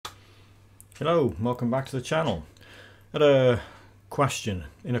Hello, welcome back to the channel. I had a question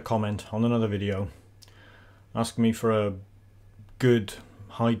in a comment on another video asking me for a good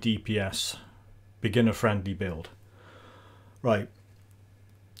high DPS beginner friendly build. Right,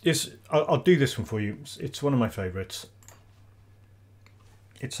 I'll do this one for you. It's one of my favorites.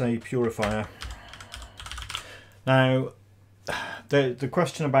 It's a Purifier. Now the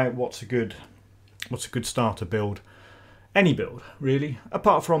question about what's a good starter build, any build really,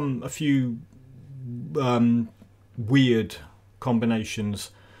 apart from a few weird combinations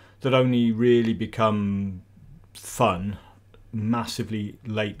that only really become fun massively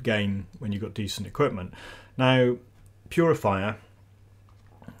late game when you've got decent equipment. Now Purifier,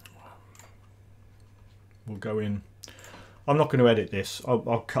 we'll go in. I'm not going to edit this.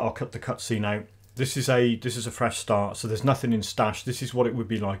 I'll cut the cutscene out. This is a fresh start, so there's nothing in stash. This is what it would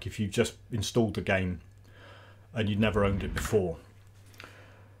be like if you just installed the game and you'd never owned it before.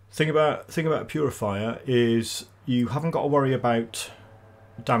 Thing about Purifier is you haven't got to worry about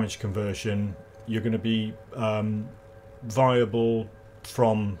damage conversion. You're going to be viable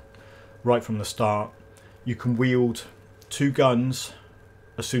right from the start. You can wield 2 guns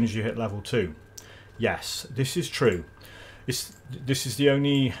as soon as you hit level 2. Yes, this is true. This is the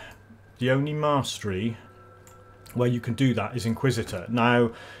only mastery where you can do that is Inquisitor.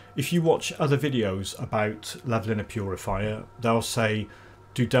 Now, if you watch other videos about leveling a Purifier, they'll say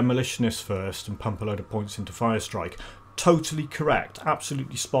do Demolitionist first and pump a load of points into Firestrike. Totally correct,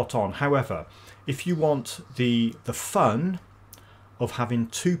 absolutely spot on. However, if you want the fun of having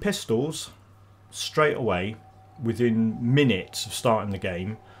 2 pistols straight away within minutes of starting the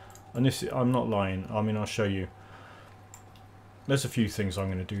game, and this, I'm not lying, I mean, I'll show you. There's a few things I'm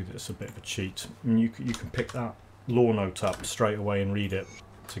going to do that's a bit of a cheat. I mean, you can pick that lore note up straight away and read it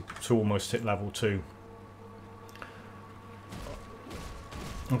to almost hit level 2.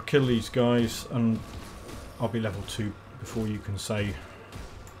 I'll kill these guys and I'll be level 2 before you can say,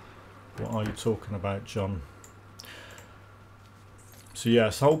 what are you talking about, John? So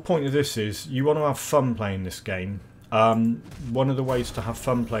yes, the whole point of this is you want to have fun playing this game. One of the ways to have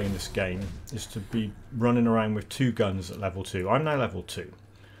fun playing this game is to be running around with 2 guns at level 2. I'm now level 2.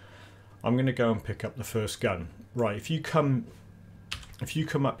 I'm going to go and pick up the first gun. Right, if you come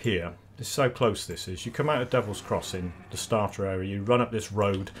up here, this is how close this is. You come out of Devil's Crossing, the starter area, you run up this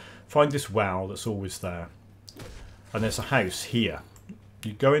road, find this well that's always there, and there's a house here.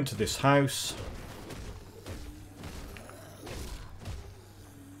 You go into this house,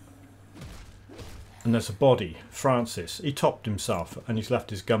 and there's a body, Francis. He topped himself and he's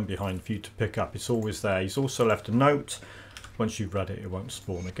left his gun behind for you to pick up. It's always there. He's also left a note. Once you've read it, it won't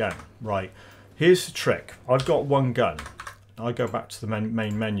spawn again. Right, here's the trick. I've got 1 gun. I go back to the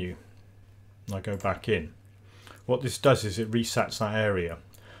main menu. I go back in. What this does is it resets that area,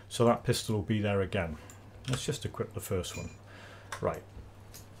 so that pistol will be there again. Let's just equip the first one. Right,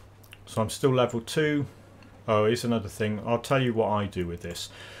 so I'm still level 2. Oh, here's another thing. I'll tell you what I do with this.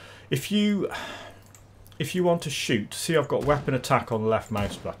 If you want to shoot, see I've got weapon attack on the left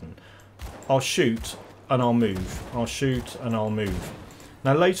mouse button. I'll shoot and I'll move. I'll shoot and I'll move.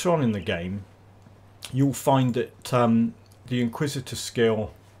 Now later on in the game you'll find that the Inquisitor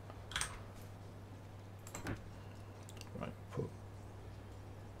skill,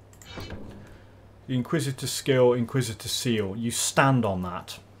 Inquisitor seal, you stand on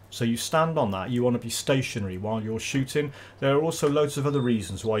that. So you stand on that, you want to be stationary while you're shooting. There are also loads of other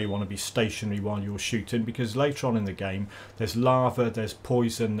reasons why you want to be stationary while you're shooting, because later on in the game there's lava, there's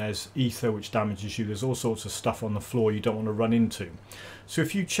poison, there's ether which damages you, there's all sorts of stuff on the floor you don't want to run into. So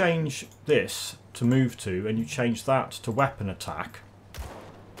if you change this to move to and you change that to weapon attack,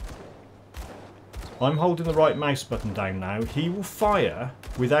 I'm holding the right mouse button down now, he will fire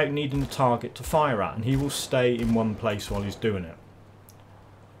without needing a target to fire at, and he will stay in one place while he's doing it.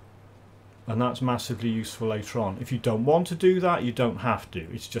 And that's massively useful later on. If you don't want to do that, you don't have to.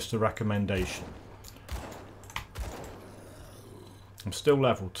 It's just a recommendation. I'm still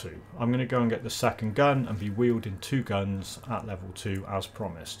level 2. I'm going to go and get the second gun and be wielding 2 guns at level 2 as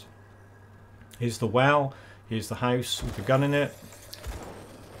promised. Here's the well. Here's the house with the gun in it.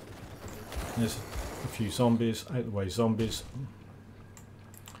 There's a few zombies. Out the way, zombies.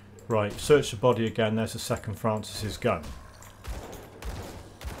 Right, search the body again. There's the second Francis's gun.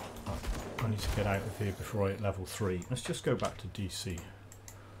 I need to get out of here before I hit level 3. Let's just go back to DC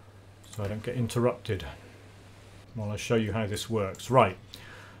so I don't get interrupted while I show you how this works. Right,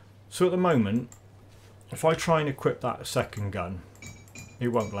 so at the moment if I try and equip that second gun, it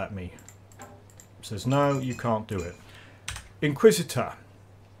won't let me. It says no, you can't do it. Inquisitor,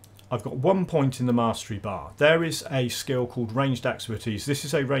 I've got 1 point in the mastery bar. There is a skill called ranged expertise. This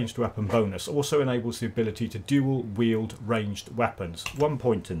is a ranged weapon bonus. Also enables the ability to dual wield ranged weapons. 1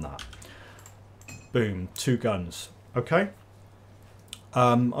 point in that. Boom, 2 guns. Okay.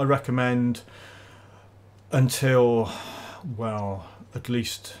 I recommend until, well, at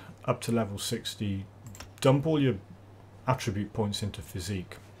least up to level 60, dump all your attribute points into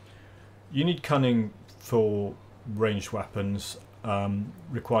physique. You need cunning for ranged weapons.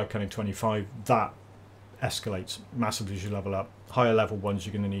 Required cunning 25. That escalates massively as you level up. Higher level ones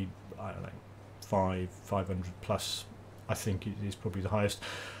you're going to need, I don't know, 500 plus. I think it is probably the highest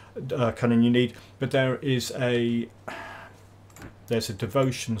cunning you need. But there's a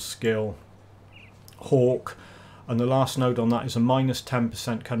devotion skill, Hawk, and the last node on that is a minus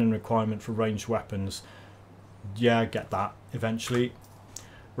 10% cunning requirement for ranged weapons. Yeah, get that eventually.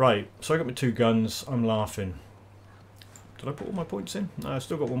 Right, so I got my 2 guns. I'm laughing. Did I put all my points in? No, I've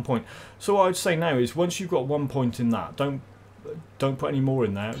still got 1 point. So what I'd say now is once you've got 1 point in that, don't put any more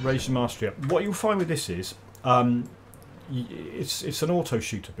in there. Raise your mastery up. What you'll find with this is it's an auto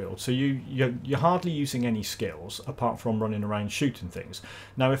shooter build, so you're hardly using any skills apart from running around shooting things.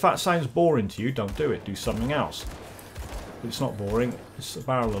 Now, if that sounds boring to you, don't do it. Do something else. But it's not boring. It's a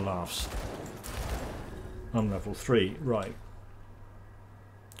barrel of laughs. I'm level 3. Right.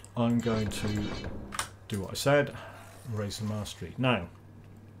 I'm going to do what I said. Raise the mastery. Now,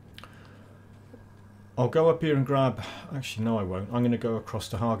 I'll go up here and grab... Actually, no, I won't. I'm going to go across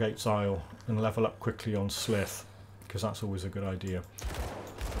to Hargate's Isle and level up quickly on Slith, because that's always a good idea.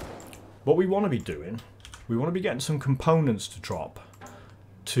 What we want to be doing, we want to be getting some components to drop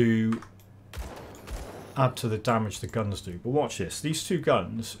to add to the damage the guns do. But watch this. These 2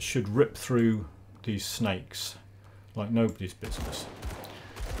 guns should rip through these snakes like nobody's business.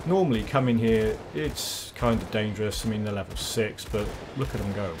 Normally coming here, it's kind of dangerous. I mean, they're level 6, but look at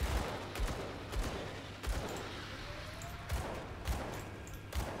them go.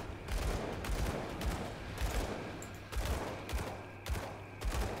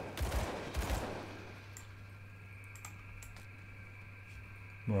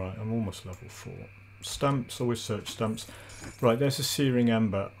 Right, I'm almost level 4. Stumps, always search stumps. Right, there's a searing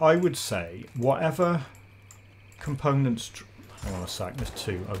ember. I would say whatever components... Hang on a sec, there's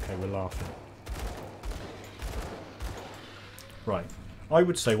 2. Okay, we're laughing. Right, I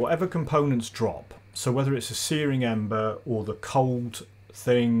would say whatever components drop, so whether it's a searing ember or the cold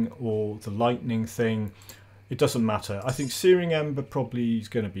thing or the lightning thing, it doesn't matter. I think searing ember probably is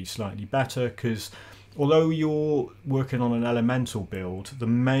going to be slightly better because although you're working on an elemental build, the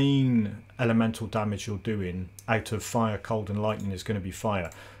main elemental damage you're doing out of fire, cold and lightning is going to be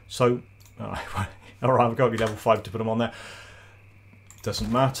fire. So, alright, I've got to be level 5 to put them on there.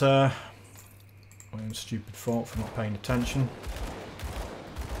 Doesn't matter. My own stupid fault for not paying attention.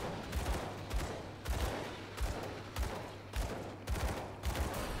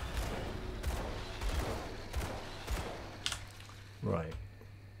 Right.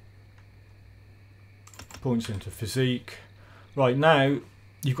 Points into physique. Right, now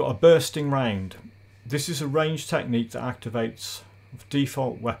you've got a bursting round. This is a ranged technique that activates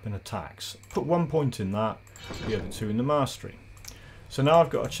default weapon attacks. Put 1 point in that, the other 2 in the mastery. So now I've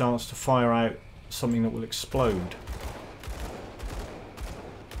got a chance to fire out something that will explode.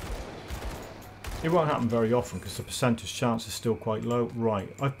 It won't happen very often because the percentage chance is still quite low.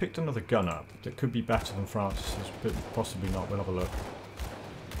 Right, I've picked another gun up that could be better than Francis's, but possibly not. We'll have a look.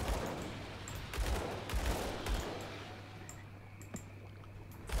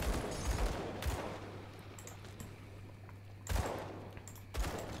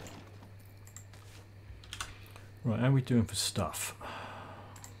 Right, how are we doing for stuff?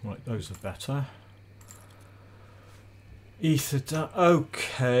 Right, those are better. Ether,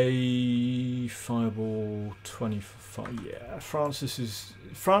 okay. Fireball 25. Yeah, Francis,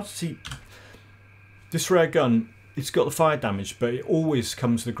 this rare gun, it's got the fire damage, but it always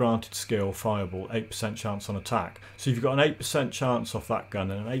comes with the granted skill Fireball, 8% chance on attack. So you've got an 8% chance off that gun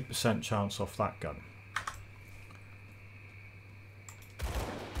and an 8% chance off that gun.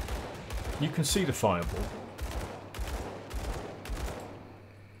 You can see the Fireball.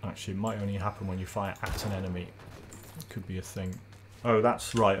 Actually, it might only happen when you fire at an enemy. It could be a thing. Oh,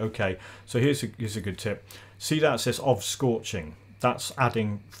 that's right. Okay. So here's a good tip. See that it says of scorching. That's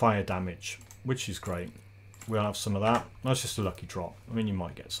adding fire damage, which is great. We'll have some of that. That's just a lucky drop. I mean, you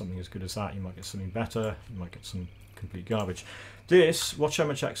might get something as good as that. You might get something better. You might get some complete garbage. This, watch how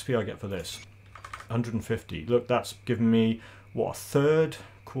much XP I get for this. 150. Look, that's given me, what, a third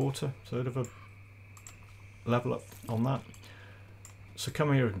of a level up on that. So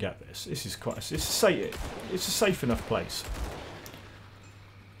come here and get this. This is quite. It's a safe enough place.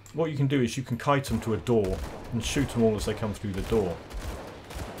 what you can do is you can kite them to a door and shoot them all as they come through the door.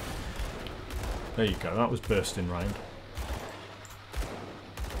 There you go, that was bursting round.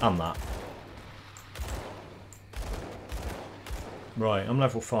 And that. Right, I'm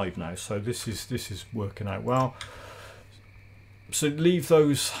level 5 now, so this is working out well. So leave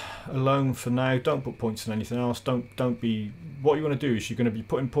those alone for now. Don't put points in anything else. Don't be. What you want to do is you're going to be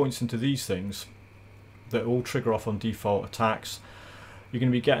putting points into these things that all trigger off on default attacks. You're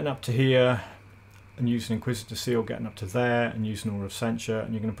going to be getting up to here and using Inquisitor Seal, getting up to there and using Aura of Censure,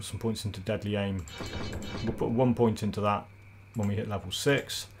 and you're going to put some points into Deadly Aim. We'll put 1 point into that when we hit level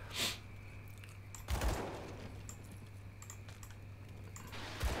 6.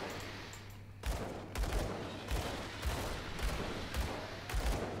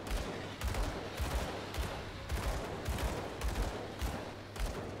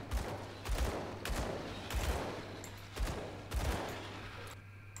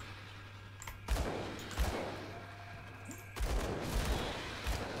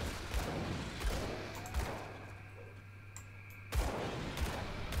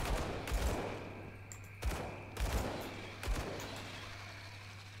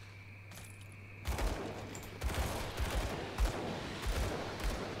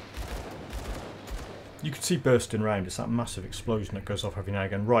 You can see bursting round, it's that massive explosion that goes off every now and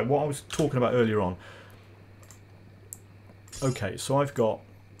again. Right, what I was talking about earlier on. Okay, so I've got...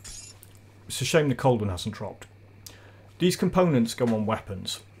 It's a shame the cold one hasn't dropped. These components go on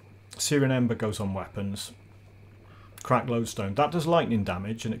weapons. Searing Ember goes on weapons. Cracked Lodestone. That does lightning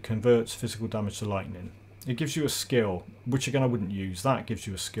damage and it converts physical damage to lightning. It gives you a skill, which again I wouldn't use. That gives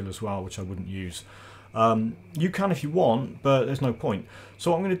you a skill as well, which I wouldn't use. You can if you want, but there's no point.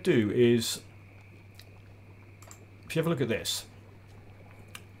 So what I'm going to do is... If you have a look at this,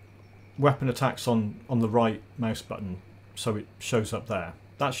 weapon attacks on the right mouse button, so it shows up there.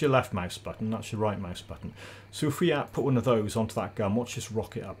 That's your left mouse button, that's your right mouse button. So if we put one of those onto that gun, watch this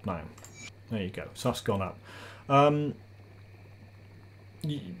rocket up now. There you go, so that's gone up.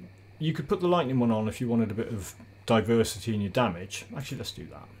 You could put the lightning one on if you wanted a bit of diversity in your damage. Actually, let's do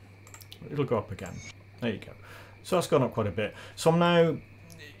that. It'll go up again. There you go. So that's gone up quite a bit. So I'm now,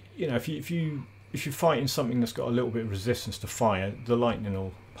 you know, if you're fighting something that's got a little bit of resistance to fire, the lightning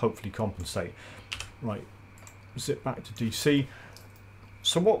will hopefully compensate. Right, zip back to DC.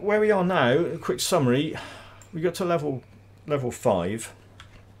 So where we are now, a quick summary. We got to level 5.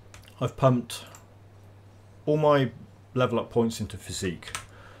 I've pumped all my level up points into Physique.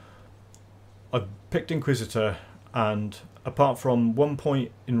 I've picked Inquisitor, and apart from 1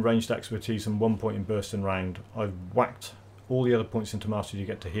 point in ranged expertise and 1 point in bursting round, I've whacked all the other points into Mastery to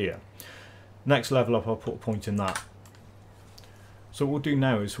get to here. Next level up, I'll put a point in that. So what we'll do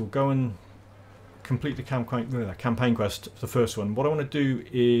now is we'll go and complete the campaign quest, the first one. What I want to do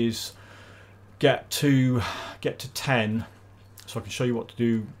is get to 10, so I can show you what to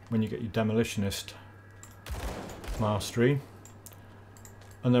do when you get your Demolitionist Mastery.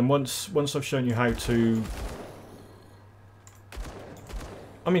 And then once I've shown you how to...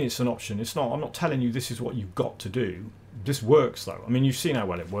 I mean, it's an option. It's not. I'm not telling you this is what you've got to do. This works though. I mean, you've seen how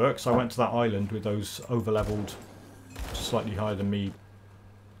well it works. I went to that island with those over-leveled, slightly higher than me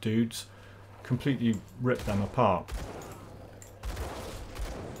dudes. Completely ripped them apart.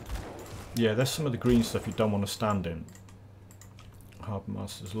 Yeah, there's some of the green stuff you don't want to stand in. Harbour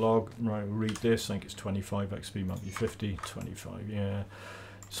Master's log. Right, we'll read this. I think it's 25 XP, might be 50. 25, yeah.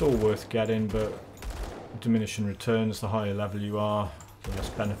 It's all worth getting, but diminishing returns, the higher level you are, the less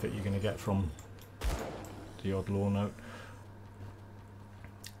benefit you're going to get from the odd law note.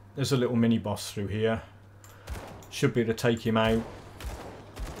 There's a little mini boss through here. Should be able to take him out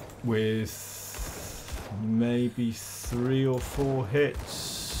with maybe 3 or 4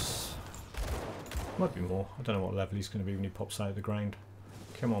 hits. Might be more. I don't know what level he's going to be when he pops out of the ground.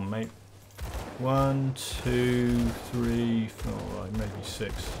 Come on, mate. 1, 2, 3, 4, right, maybe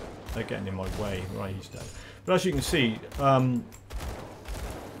 6. They're getting in my way. Right, he's dead. But as you can see, there's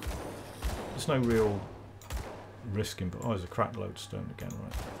no real risk in. But oh, there's a cracked lodestone again,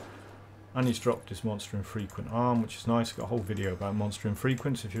 right? And he's dropped his monster infrequent arm, which is nice. I've got a whole video about monster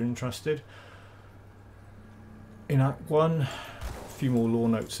infrequents if you're interested. In Act 1, a few more lore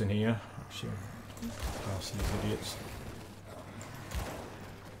notes in here. Actually, I'll pass these idiots.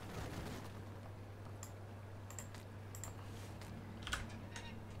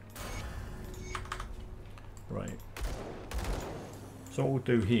 Right. So what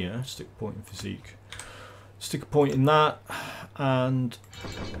we'll do here, stick a point in Physique. Stick a point in that and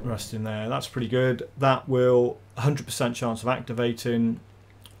rest in there. That's pretty good. That will 100% chance of activating.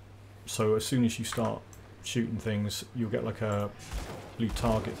 So as soon as you start shooting things, you'll get like a blue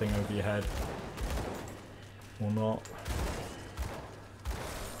target thing over your head. Or not.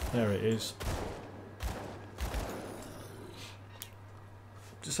 There it is.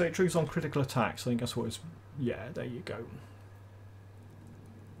 To say it triggers on critical attacks, I think that's what it's... Yeah, there you go.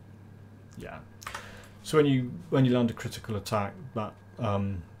 Yeah. So when you land a critical attack, that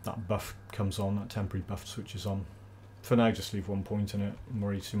buff comes on, that temporary buff switches on. For now, just leave 1 point in it and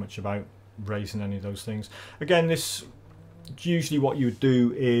worry too much about raising any of those things. Again, this usually what you would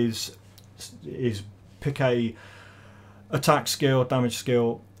do is pick a attack skill, damage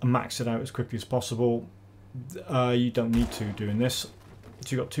skill, and max it out as quickly as possible. You don't need to doing this.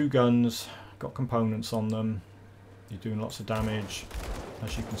 So you've got 2 guns, got components on them. You're doing lots of damage.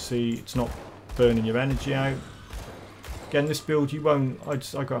 As you can see, it's not burning your energy out. Again, this build you won't. I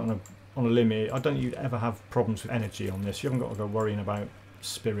got on a limb here. I don't think you'd ever have problems with energy on this. You haven't got to go worrying about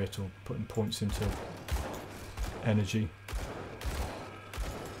spirit or putting points into energy.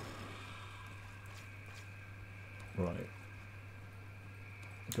 Right.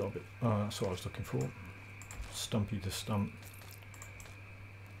 Got a bit. Oh, that's what I was looking for. Stumpy to stump.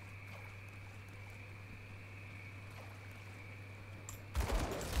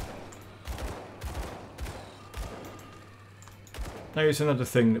 Now here's another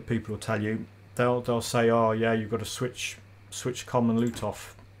thing that people will tell you. They'll say, oh yeah, you've got to switch common loot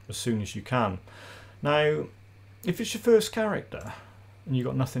off as soon as you can. Now, if it's your first character and you've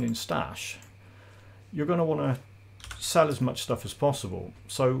got nothing in stash, you're going to want to sell as much stuff as possible.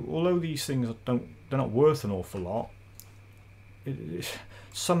 So although these things they're not worth an awful lot,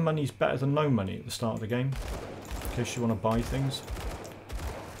 some money's better than no money at the start of the game, in case you want to buy things.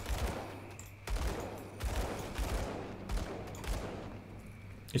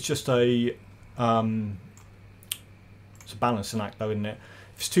 It's just it's a balancing act though, isn't it?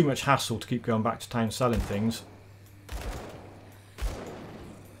 If it's too much hassle to keep going back to town selling things,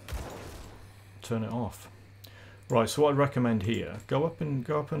 turn it off. Right, so what I'd recommend here, go up and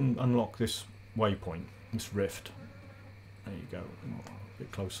unlock this waypoint, this rift. There you go, a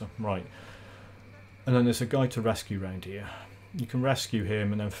bit closer. Right. And then there's a guy to rescue around here. You can rescue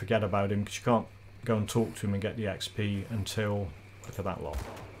him and then forget about him because you can't go and talk to him and get the XP until, look at that lot.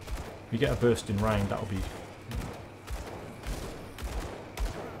 If you get a bursting round, that'll be...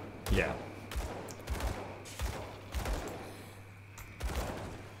 Yeah.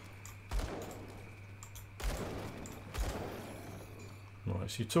 Right,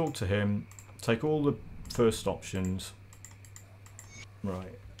 so you talk to him, take all the first options,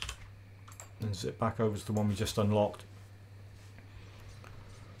 right, and zip back over to the one we just unlocked.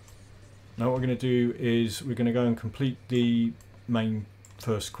 Now what we're going to do is we're going to go and complete the main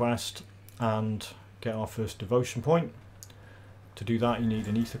first quest and get our first devotion point. To do that you need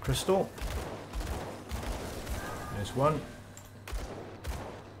an ether crystal. There's one.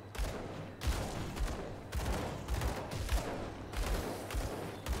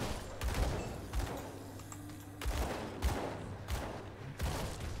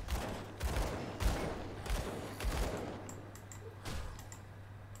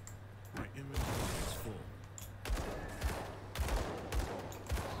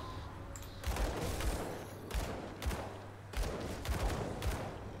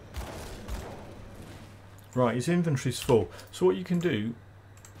 Right, his inventory's full. So what you can do,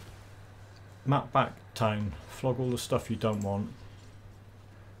 map back town, flog all the stuff you don't want.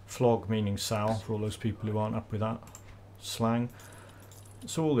 Flog meaning sell, for all those people who aren't up with that slang.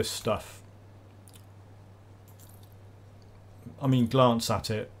 So all this stuff, I mean, glance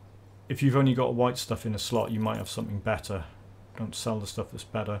at it. If you've only got white stuff in a slot, you might have something better. Don't sell the stuff that's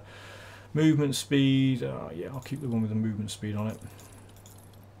better. Movement speed, yeah, I'll keep the one with the movement speed on it.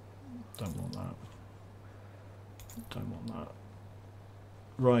 Don't want that. Don't want that.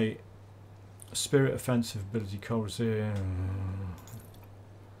 Right. Spirit offensive ability corrosive.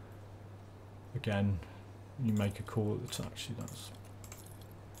 Again, you make a call at the actually that's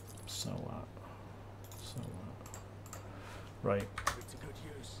sell that. Sell that. Right.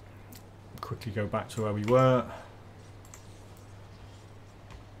 Quickly go back to where we were.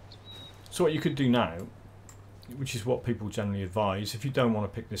 So what you could do now, which is what people generally advise, if you don't want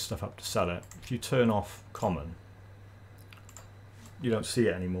to pick this stuff up to sell it, if you turn off common, you don't see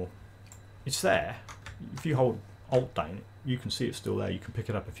it anymore. It's there. If you hold Alt down, you can see it's still there. You can pick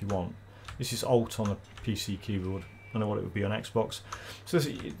it up if you want. This is Alt on a PC keyboard. I don't know what it would be on Xbox. So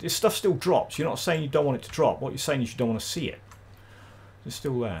this stuff still drops. You're not saying you don't want it to drop. What you're saying is you don't want to see it. It's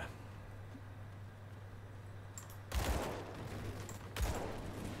still there.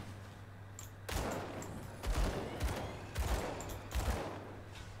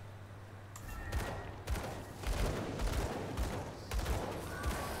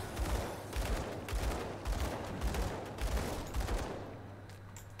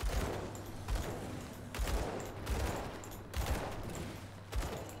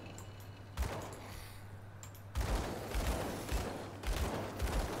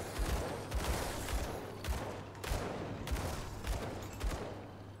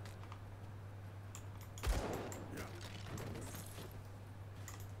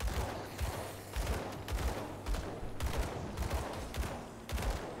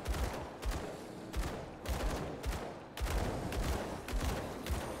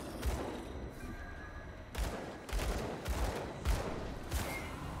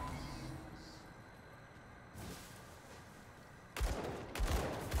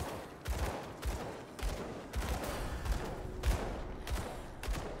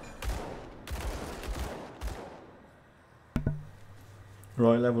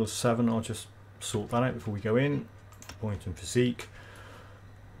 Right, level 7, I'll just sort that out before we go in. Point and physique.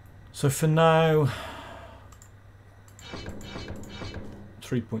 So for now,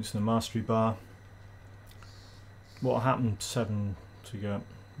 3 points in the mastery bar. What happened? 7 to go,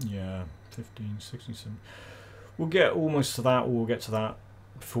 yeah, 15, 16, 17. We'll get almost to that, or we'll get to that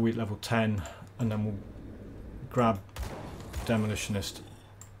before we hit level 10, and then we'll grab Demolitionist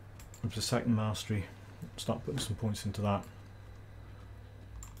with the second mastery, start putting some points into that.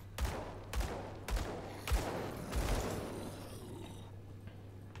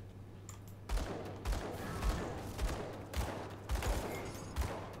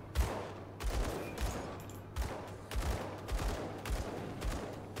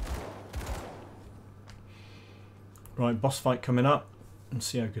 Right, boss fight coming up, and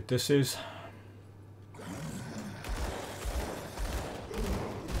see how good this is.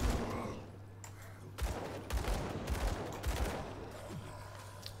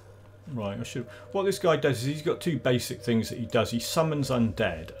 Right, what this guy does is he's got two basic things that he does. He summons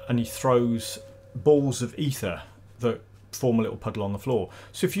undead and he throws balls of ether that form a little puddle on the floor.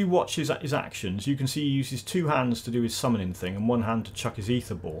 So if you watch his actions, you can see he uses two hands to do his summoning thing and one hand to chuck his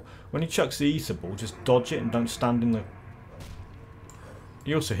ether ball. When he chucks the ether ball, just dodge it and don't stand in the...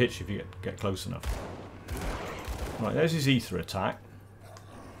 He also hits you if you get close enough. Right, there's his ether attack.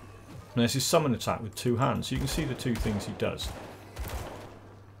 And there's his summon attack with two hands. So you can see the two things he does.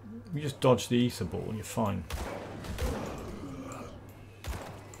 You just dodge the ether ball and you're fine.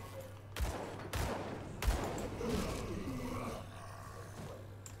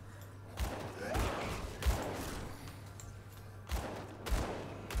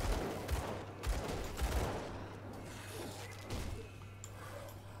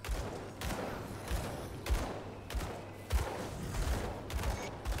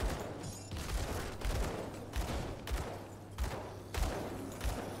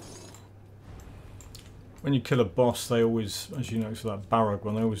 When you kill a boss, they always, as you know, so that Barrog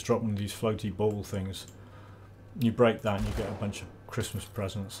one, they always drop one of these floaty ball things. You break that and you get a bunch of Christmas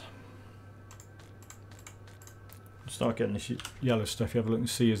presents. Start getting this yellow stuff, you have a look and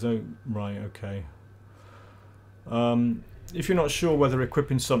see as though, right, okay. If you're not sure whether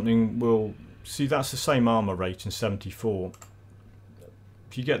equipping something will, see that's the same armor rate in 74.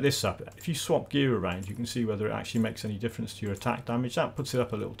 If you get this up, if you swap gear around, you can see whether it actually makes any difference to your attack damage. That puts it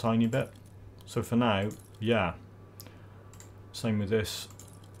up a little tiny bit. So for now, yeah. Same with this.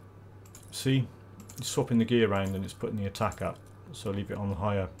 See? It's swapping the gear around and it's putting the attack up. So leave it on the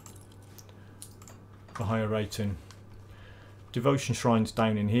higher rating. Devotion Shrine's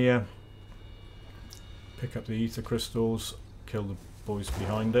down in here. Pick up the ether crystals, kill the boys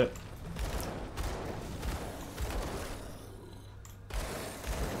behind it.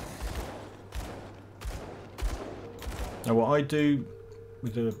 Now what I do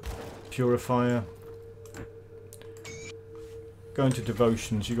with the Purifier, go into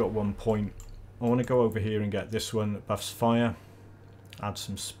devotions, you got 1 point. I want to go over here and get this one that buffs fire, add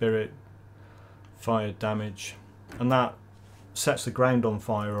some spirit, fire damage, and that sets the ground on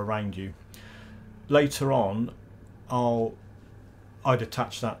fire around you. Later on I'd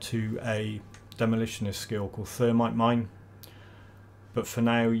attach that to a demolitionist skill called Thermite Mine, but for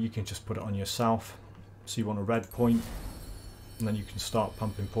now you can just put it on yourself. So you want a red point, and then you can start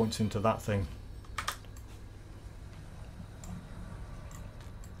pumping points into that thing.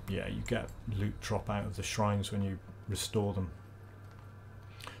 Yeah, you get loot drop out of the shrines when you restore them.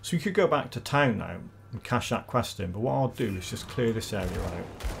 So you could go back to town now and cash that quest in, but what I'll do is just clear this area out.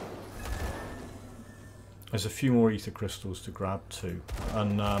 There's a few more ether crystals to grab too,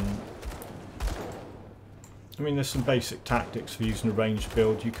 and I mean there's some basic tactics for using a ranged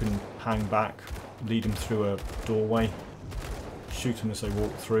build. You can hang back, lead them through a doorway, shoot them as they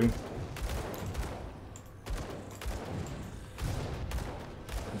walk through.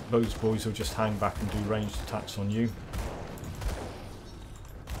 Those boys will just hang back and do ranged attacks on you.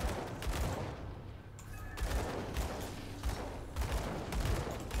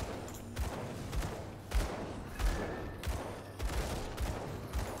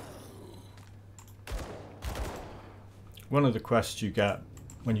 One of the quests you get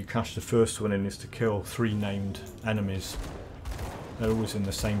when you cash the first one in is to kill 3 named enemies. They're always in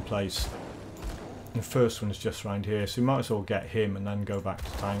the same place. The first one is just around here, so you might as well get him and then go back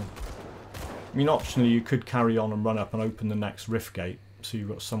to town. I mean, optionally you could carry on and run up and open the next rift gate, so you've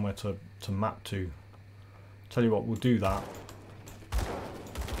got somewhere to map to. Tell you what, we'll do that,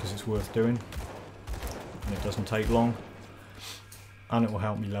 because it's worth doing, and it doesn't take long, and it will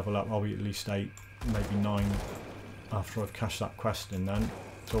help me level up. I'll be at least 8, maybe 9 after I've cashed that quest in then.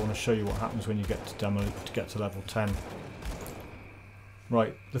 So I want to show you what happens when you get to level 10.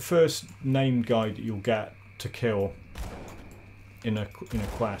 Right, the first named guy that you'll get to kill in a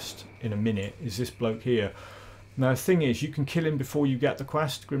quest in a minute is this bloke here. Now the thing is, you can kill him before you get the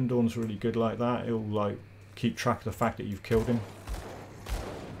quest. Grim Dawn's really good like that. It'll like keep track of the fact that you've killed him.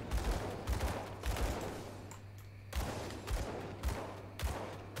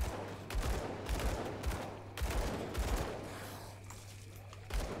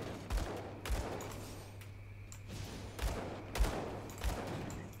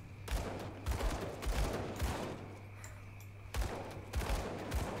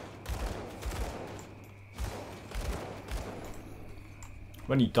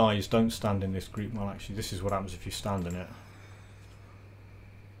 When he dies, don't stand in this group. Well, actually, this is what happens if you stand in it.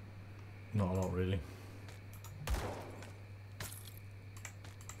 Not a lot, really.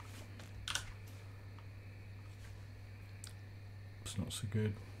 It's not so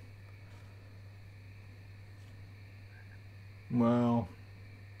good. Well,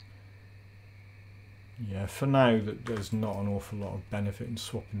 yeah, for now, there's not an awful lot of benefit in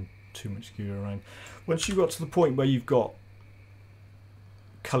swapping too much gear around. Once you got to the point where you've got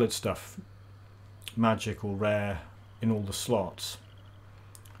coloured stuff, magic or rare, in all the slots,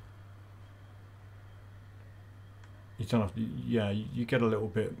 you don't have to, yeah, you get a little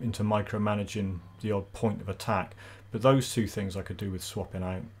bit into micromanaging the odd point of attack, but those two things I could do with swapping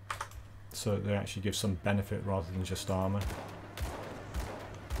out, so they actually give some benefit rather than just armour.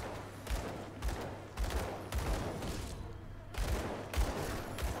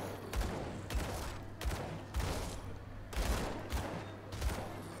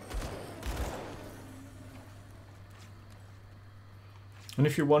 And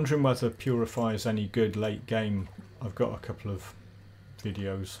if you're wondering whether Purifier is any good late game, I've got a couple of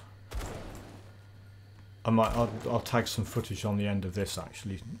videos. I'll tag some footage on the end of this,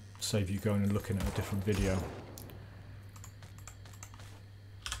 actually, save you going and looking at a different video.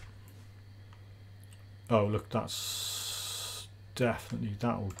 Oh look, that's definitely,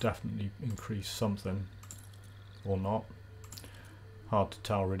 that will definitely increase something, or not. Hard to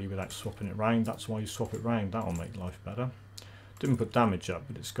tell really without swapping it round. That's why you swap it round, that'll make life better. Didn't put damage up,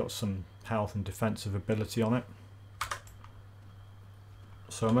 but it's got some health and defensive ability on it.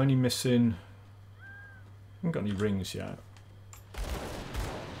 So I'm only missing, I haven't got any rings yet.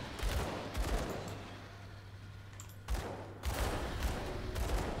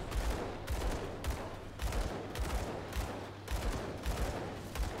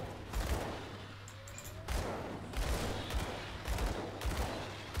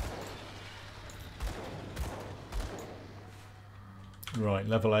 Right,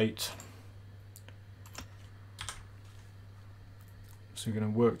 level 8. So we're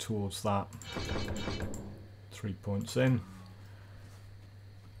going to work towards that. 3 points in.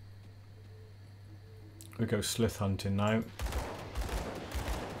 We go slith hunting now.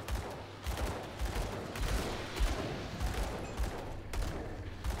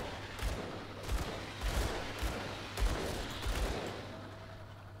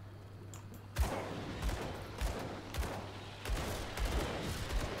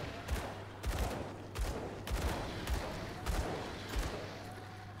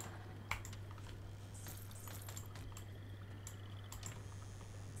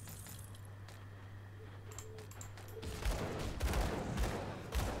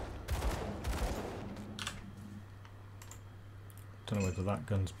 Don't know whether that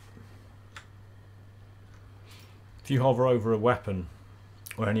gun's... If you hover over a weapon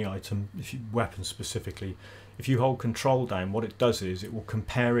or any item, weapon specifically, if you hold control down, what it does is it will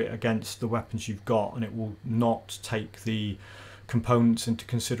compare it against the weapons you've got, and it will not take the components into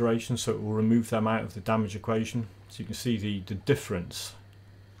consideration, so it will remove them out of the damage equation. So you can see the difference,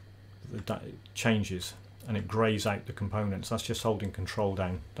 it changes, and it greys out the components. That's just holding control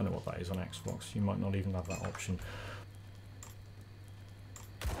down. Don't know what that is on Xbox. You might not even have that option.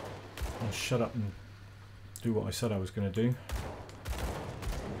 I'll shut up and do what I said I was going to do.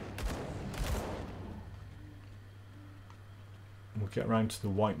 We'll get around to the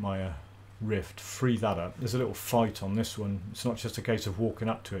Whitemire Rift, free that up. There's a little fight on this one. It's not just a case of walking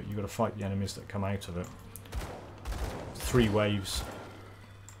up to it, you've got to fight the enemies that come out of it. 3 waves.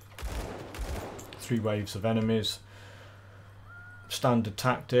 3 waves of enemies. Standard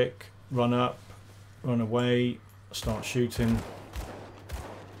tactic, run up, run away, start shooting.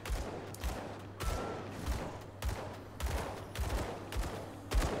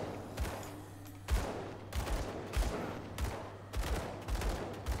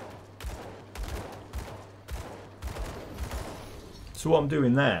 So what I'm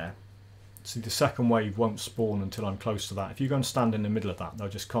doing there, see, the second wave won't spawn until I'm close to that. If you go and stand in the middle of that, they'll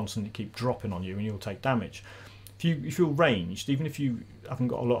just constantly keep dropping on you and you'll take damage. if you're ranged, even if you haven't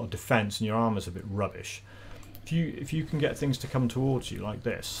got a lot of defense and your armor's a bit rubbish, if you can get things to come towards you like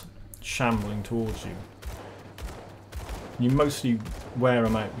this, shambling towards you, you mostly wear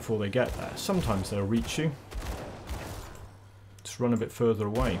them out before they get there. Sometimes they'll reach you. Just run a bit further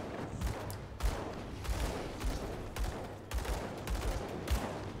away.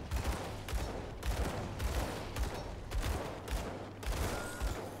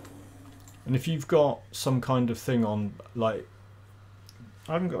 And if you've got some kind of thing on, like,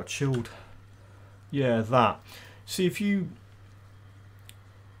 I haven't got a chilled, yeah, that. See, if you,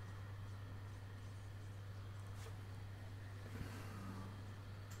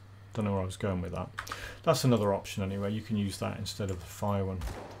 don't know where I was going with that. That's another option anyway. You can use that instead of the fire one.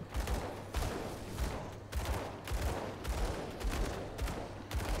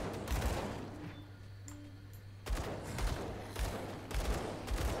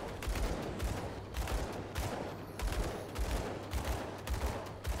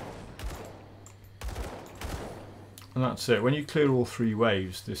 And that's it. When you clear all 3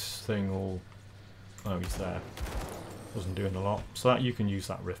 waves, this thing all... Oh, he's there. Wasn't doing a lot. So that you can use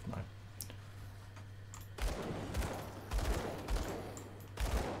that rift now.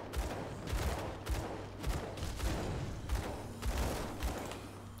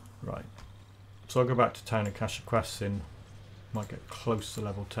 Right. So I'll go back to town and cash a quest in. Might get close to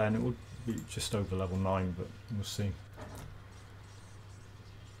level 10. It would be just over level 9, but we'll see.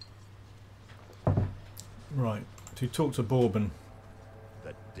 Right. To talk to Bourbon.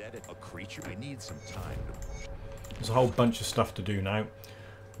 The dead a creature. I need some time. There's a whole bunch of stuff to do now.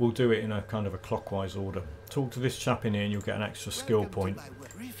 We'll do it in a kind of a clockwise order. Talk to this chap in here and you'll get an extra skill point.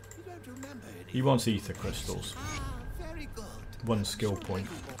 He wants ether crystals. 1 skill point.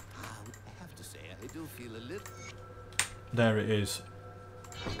 There it is.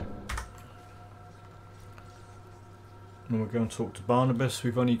 And we'll go and talk to Barnabas.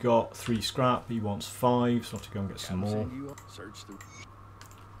 We've only got 3 scrap. He wants 5, so I'll have to go and get some more.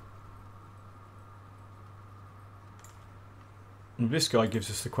 And this guy gives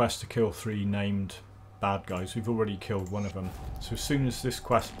us the quest to kill 3 named bad guys. We've already killed one of them. So as soon as this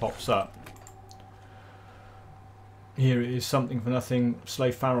quest pops up, here it is, something for nothing,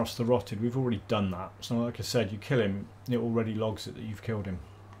 slay Pharos the Rotted. We've already done that. So like I said, you kill him, it already logs it that you've killed him.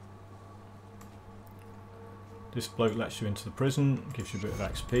 This bloke lets you into the prison, gives you a bit of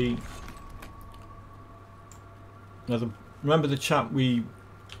XP. Now remember the chap when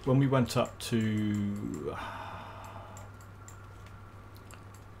we went up to...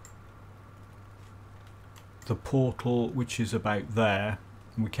 the portal, which is about there,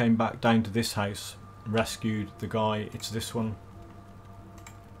 and we came back down to this house, rescued the guy. It's this one.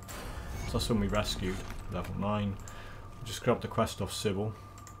 So that's when we rescued, level 9. We'll just grab the quest off Sybil.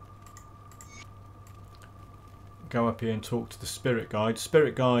 Go up here and talk to the Spirit Guide.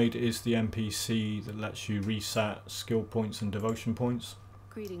 Spirit Guide is the NPC that lets you reset skill points and devotion points.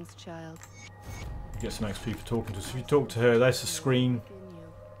 Greetings, child. You get some XP for talking to us. If you talk to her, there's the screen.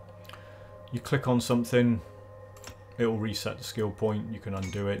 You click on something, it will reset the skill point. You can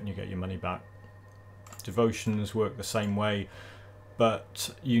undo it and you get your money back. Devotions work the same way,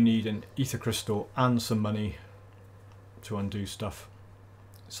 but you need an ether crystal and some money to undo stuff.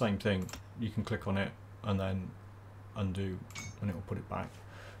 Same thing. You can click on it and then undo and it will put it back.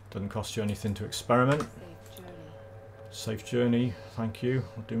 Doesn't cost you anything to experiment. Safe journey. Safe journey, thank you.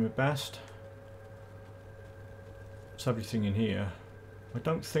 I'll do my best. There's everything in here. I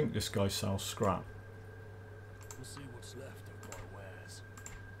don't think this guy sells scrap. We'll see what's left of our wares.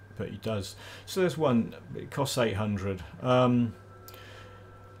 But he does. So there's one, it costs 800.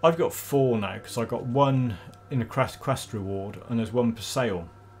 I've got 4 now because I got 1 in a quest reward and there's 1 per sale.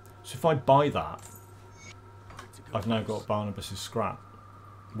 So if I buy that, I've now got Barnabas's scrap.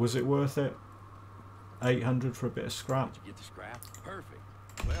 Was it worth it? 800 for a bit of scrap? Did you get the scrap? Perfect.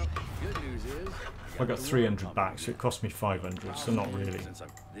 Well, good news is I got 300 back, so it cost me 500, so not really.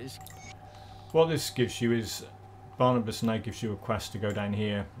 What this gives you is, Barnabas now gives you a quest to go down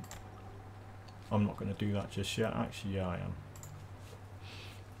here. I'm not going to do that just yet. Actually, yeah, I am.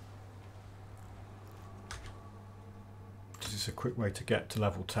 This is a quick way to get to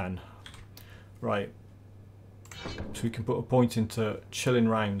level 10. Right. So we can put a point into chilling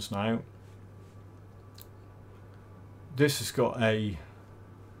rounds now. This has got a...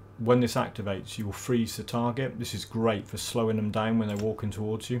 When this activates, you will freeze the target. This is great for slowing them down when they're walking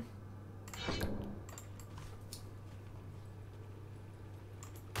towards you.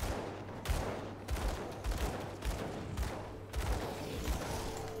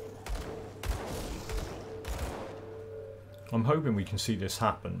 I'm hoping we can see this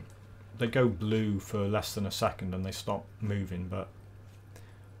happen. they go blue for less than a second and they stop moving, but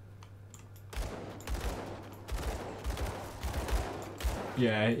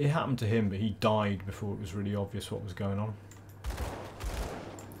yeah, it happened to him, but he died before it was really obvious what was going on.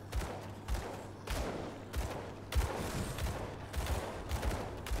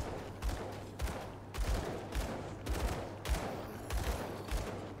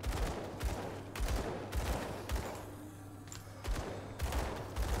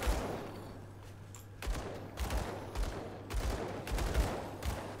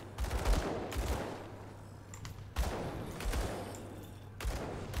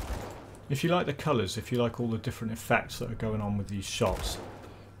 If you like the colours, if you like all the different effects that are going on with these shots,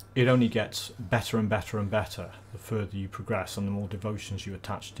 it only gets better and better and better the further you progress and the more devotions you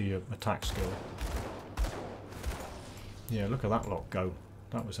attach to your attack skill. Yeah, look at that lot go.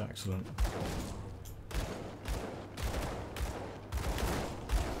 That was excellent.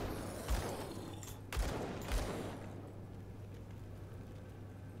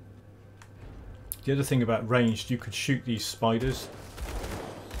 The other thing about ranged, you could shoot these spiders.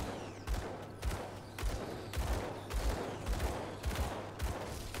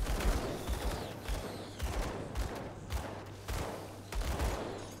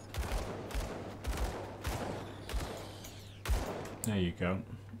 There you go.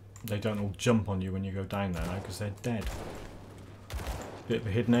 They don't all jump on you when you go down there now because they're dead. Bit of a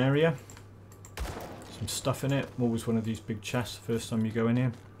hidden area. Some stuff in it. Always one of these big chests the first time you go in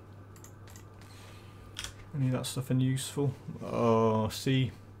here. Any of that stuff any useful? Oh,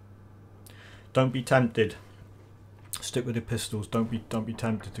 see. Don't be tempted. Stick with the pistols. Don't be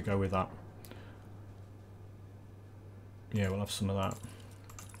tempted to go with that. Yeah, we'll have some of that.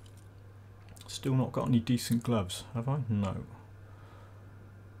 Still not got any decent gloves, have I? No.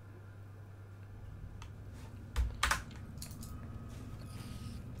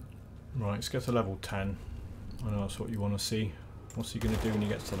 Right, let's get to level 10. I know that's what you want to see. What's he going to do when he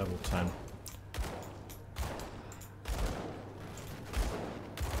gets to level 10?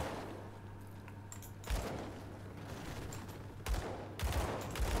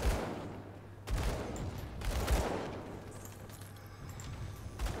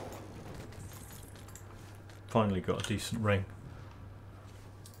 Finally got a decent ring.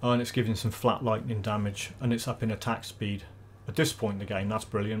 Oh, and it's giving some flat lightning damage, and it's up in attack speed. At this point in the game, that's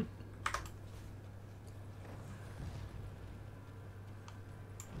brilliant.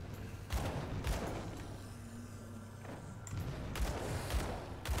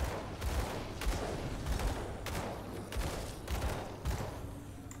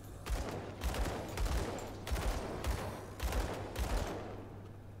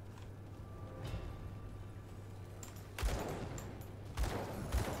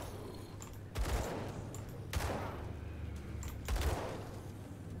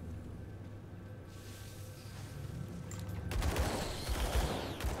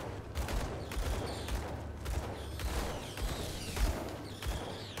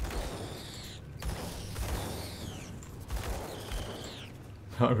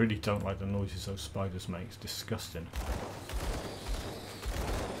 I really don't like the noises those spiders make, it's disgusting.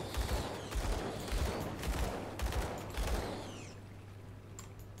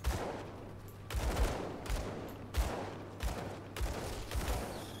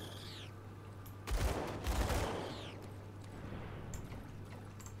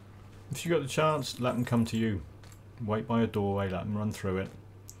 If you got the chance, let them come to you. Wait by a doorway, let them run through it.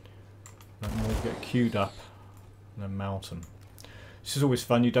 Let them all get queued up, and then mount them. This is always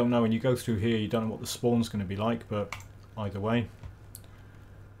fun. You don't know when you go through here, you don't know what the spawn's going to be like, but either way.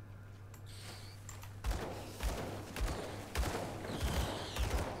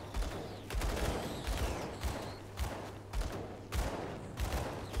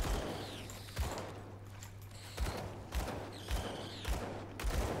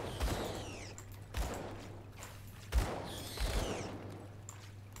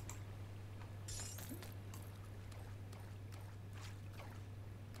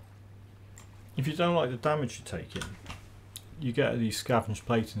 If you don't like the damage you're taking, you get these scavenged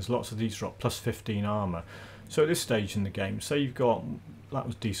platings. Lots of these drop plus 15 armour. So at this stage in the game, say you've got, that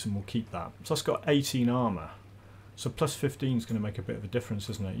was decent, we'll keep that. So that's got 18 armour. So plus 15 is going to make a bit of a difference,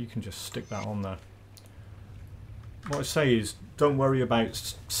 isn't it? You can just stick that on there. What I say is, don't worry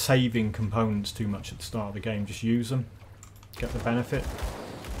about saving components too much at the start of the game. Just use them, get the benefit.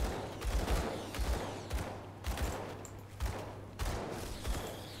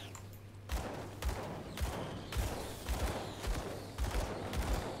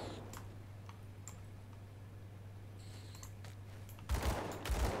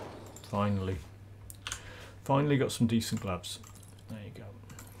 Finally got some decent gloves. There you go.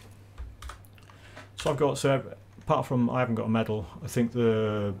 So I've got, so apart from I haven't got a medal, I think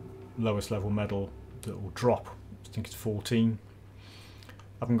the lowest level medal that will drop, I think it's 14. I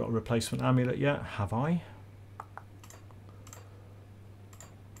haven't got a replacement amulet yet, have I?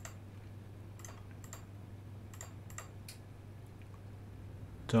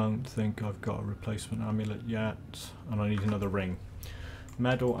 Don't think I've got a replacement amulet yet, and I need another ring.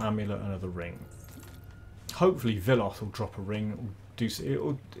 Medal, amulet, another ring. Hopefully Viloth will drop a ring.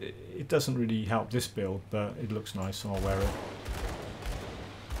 It doesn't really help this build, but it looks nice, so I'll wear it.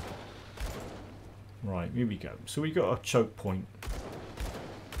 Right, here we go. So we got a choke point.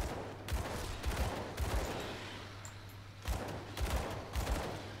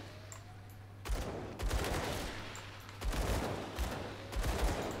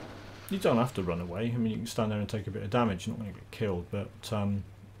 You don't have to run away. I mean, you can stand there and take a bit of damage. You're not going to get killed, but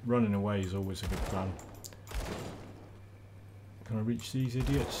running away is always a good plan. Can I reach these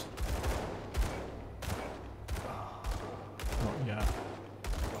idiots? Not yet.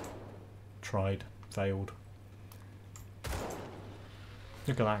 Tried. Failed.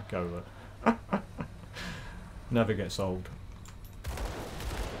 Look at that go. Never gets old.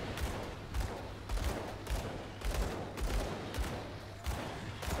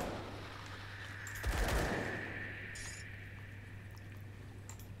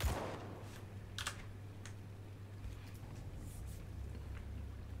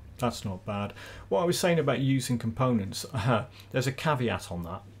 That's not bad. What I was saying about using components, there's a caveat on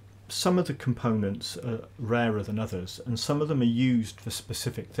that. Some of the components are rarer than others, and some of them are used for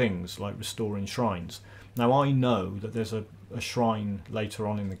specific things, like restoring shrines. Now I know that there's a shrine later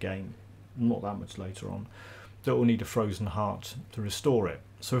on in the game, not that much later on, that will need a frozen heart to restore it.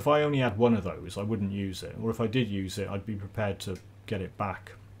 So if I only had one of those, I wouldn't use it, or if I did use it, I'd be prepared to get it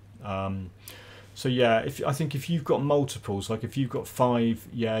back. So yeah, I think if you've got multiples, like if you've got 5,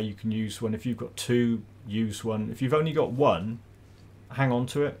 yeah, you can use one. If you've got 2, use one. If you've only got one, hang on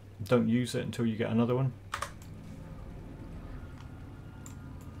to it. Don't use it until you get another one.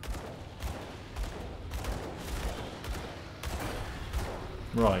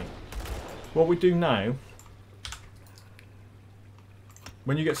 Right. What we do now,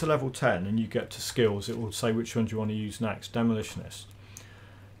 when you get to level 10 and you get to skills, it will say which ones you want to use next. Demolitionist.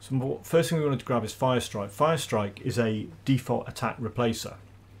 So first thing we wanted to grab is Fire Strike. Fire Strike is a default attack replacer.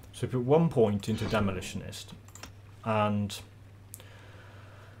 So put 1 point into Demolitionist and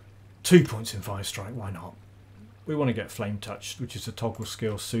 2 points in Fire Strike, why not? We want to get Flame Touch, which is a toggle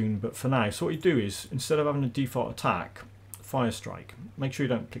skill soon, but for now, so what you do is, instead of having a default attack, Fire Strike, make sure you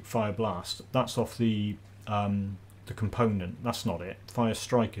don't click Fire Blast. That's off the component, that's not it. Fire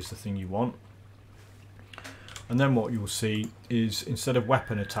Strike is the thing you want. And then what you'll see is, instead of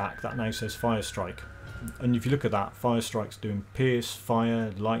weapon attack, that now says Fire Strike. And if you look at that, Fire Strike's doing pierce,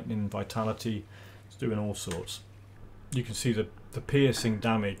 fire, lightning, vitality. It's doing all sorts. You can see the piercing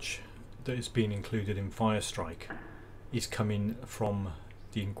damage that is being included in Fire Strike is coming from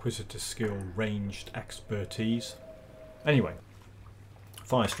the Inquisitor skill Ranged Expertise. Anyway,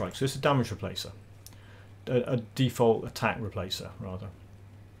 Fire Strike. So it's a damage replacer. A default attack replacer, rather.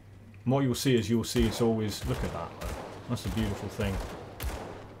 And what you'll see is it's always, look at that, that's a beautiful thing.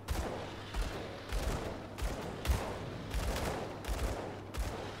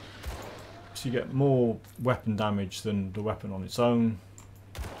 So you get more weapon damage than the weapon on its own,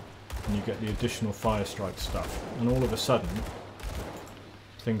 and you get the additional Fire Strike stuff, and all of a sudden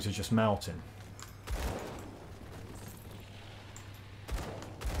things are just melting.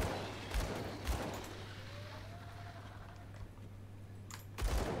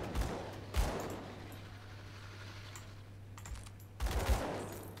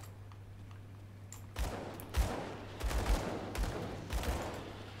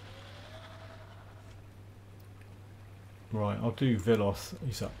 Right, I'll do Viloth,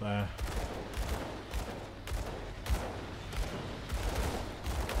 he's up there.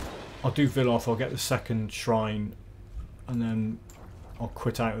 I'll do Viloth, I'll get the second shrine, and then I'll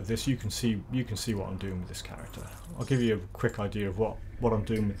quit out of this. You can see what I'm doing with this character. I'll give you a quick idea of what I'm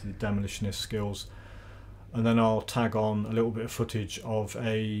doing with the Demolitionist skills, and then I'll tag on a little bit of footage of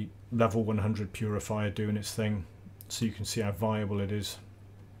a level 100 Purifier doing its thing, so you can see how viable it is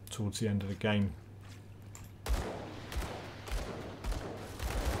towards the end of the game.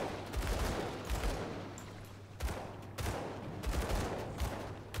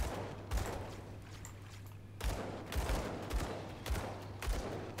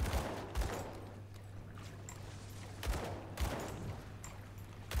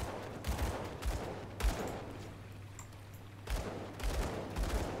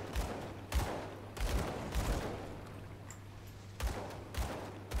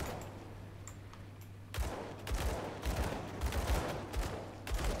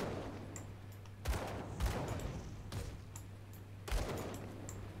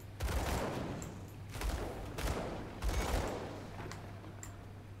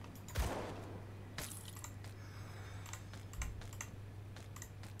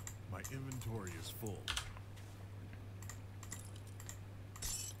 inventory is full.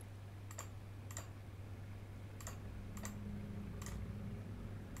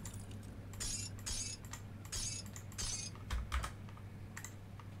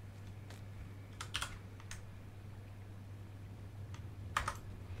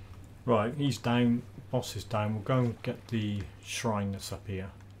 Right, he's down, boss is down. We'll go and get the shrine that's up here.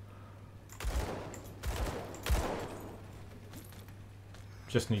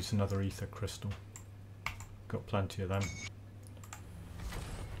 Just needs another ether crystal. Got plenty of them.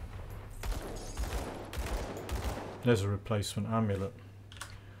 There's a replacement amulet.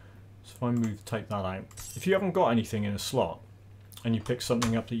 So if I move, take that out. If you haven't got anything in a slot and you pick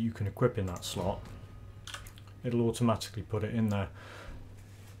something up that you can equip in that slot, it'll automatically put it in there.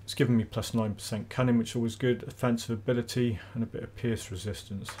 It's given me plus 9% cunning, which is always good, offensive ability and a bit of pierce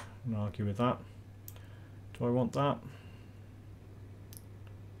resistance. I'm gonna argue with that. Do I want that?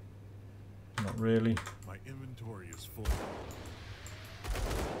 Not really. My inventory is full.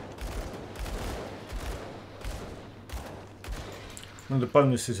 One of the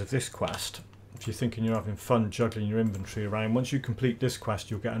bonuses of this quest, if you're thinking you're having fun juggling your inventory around, once you complete this quest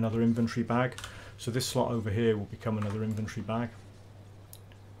you'll get another inventory bag. So this slot over here will become another inventory bag.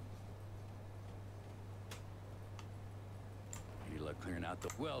 You look clearing out the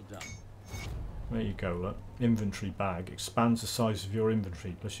well done. There you go, look. Inventory bag expands the size of your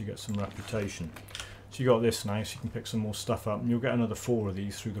inventory, plus you get some reputation. So you got this now, so you can pick some more stuff up, and you'll get another 4 of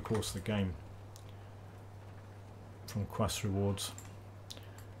these through the course of the game from quest rewards.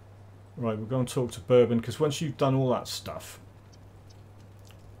 Right, we'll go and talk to Bourbon, because once you've done all that stuff,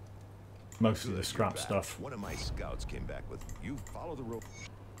 most of the scrap stuff. One of my scouts came back with you follow the rope.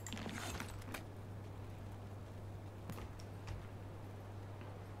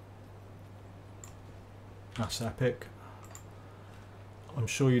 That's epic. I'm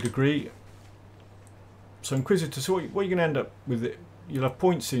sure you'd agree. So Inquisitor, so what you're going to end up with it, you'll have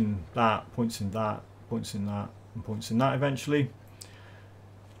points in that, points in that, points in that, and points in that eventually.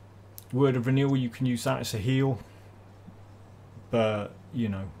 Word of Renewal, you can use that as a heal, but you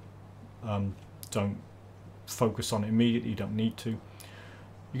know, don't focus on it immediately, you don't need to.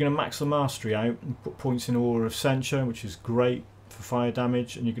 You're going to max the mastery out and put points in Aura of Censure, which is great for fire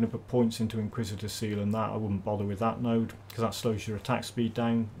damage, and you're going to put points into Inquisitor Seal, and that I wouldn't bother with that node because that slows your attack speed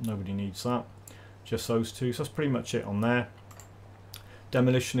down. Nobody needs that. Just those two. So that's pretty much it on there.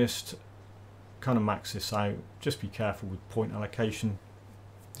 Demolitionist, kind of max this out. Just be careful with point allocation.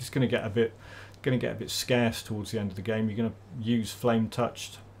 It's going to get a bit scarce towards the end of the game. You're going to use Flame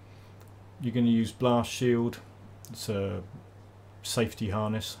Touched. You're going to use Blast Shield. It's a safety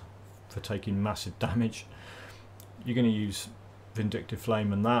harness for taking massive damage. You're going to use Vindictive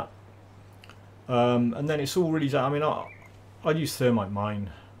Flame and that, and then it's all really. I mean, I use Thermite Mine,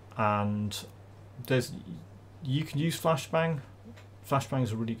 and you can use Flashbang. Flashbang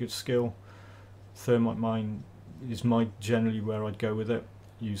is a really good skill. Thermite Mine is generally where I'd go with it.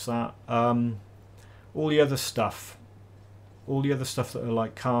 Use that. All the other stuff that are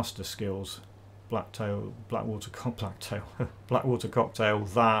like caster skills, Blackwater Cocktail,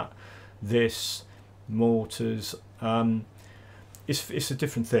 this, mortars. It's a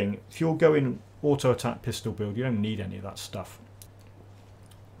different thing. If you're going auto attack pistol build, you don't need any of that stuff.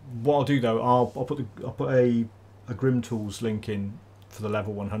 What I'll do though, I'll put a Grim Tools link in for the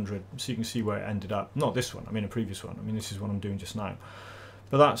level 100, so you can see where it ended up. Not this one. I mean a previous one. I mean this is what I'm doing just now.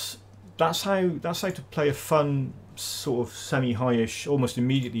 But that's how to play a fun sort of semi-high-ish, almost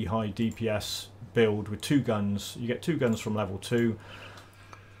immediately high DPS build with 2 guns. You get 2 guns from level 2.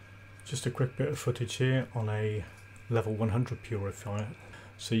 Just a quick bit of footage here on a level 100 Purifier,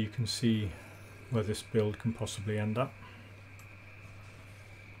 so you can see where this build can possibly end up.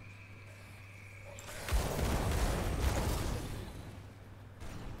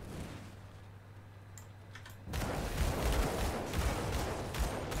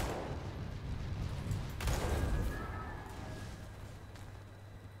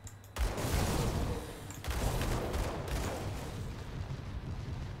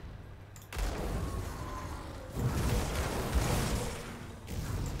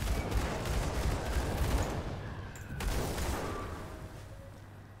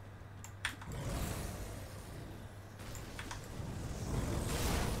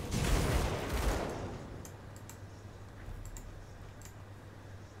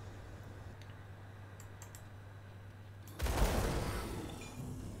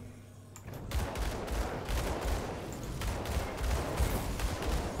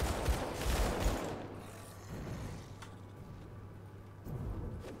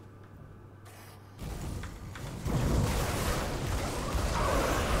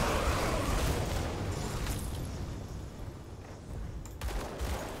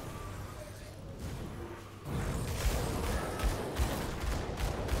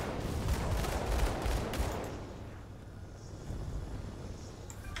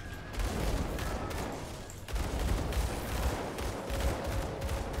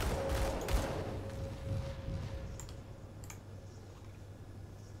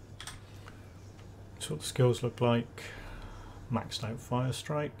 what the skills look like. Maxed out fire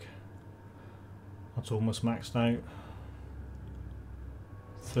strike. That's almost maxed out.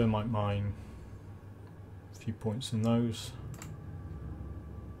 Thermite mine. A few points in those.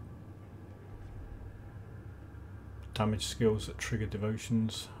 Damage skills that trigger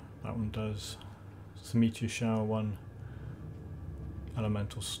devotions. That one does. It's the meteor shower one.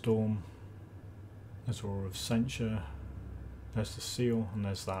 Elemental storm. There's Aura of Censure. There's the seal, and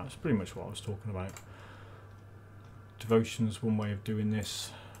there's that. It's pretty much what I was talking about. Devotion's one way of doing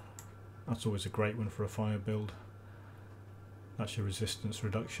this. That's always a great one for a fire build. That's your resistance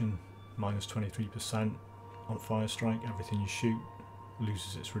reduction, minus 23% on fire strike. Everything you shoot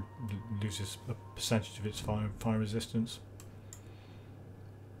loses a percentage of its fire resistance.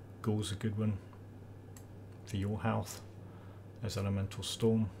 Ghoul's a good one for your health. There's Elemental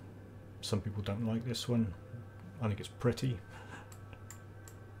Storm. Some people don't like this one. I think it's pretty.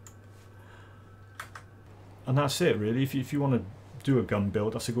 And that's it really. If you want to do a gun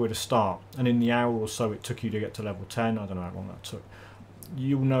build, that's a good way to start. And in the hour or so it took you to get to level 10, I don't know how long that took,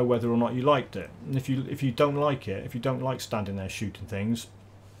 you'll know whether or not you liked it. And if you don't like it, if you don't like standing there shooting things,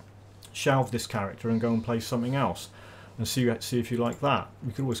 shelve this character and go and play something else and see if you like that.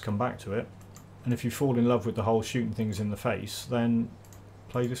 You could always come back to it. And if you fall in love with the whole shooting things in the face, then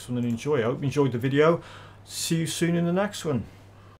play this one and enjoy it. I hope you enjoyed the video. See you soon in the next one.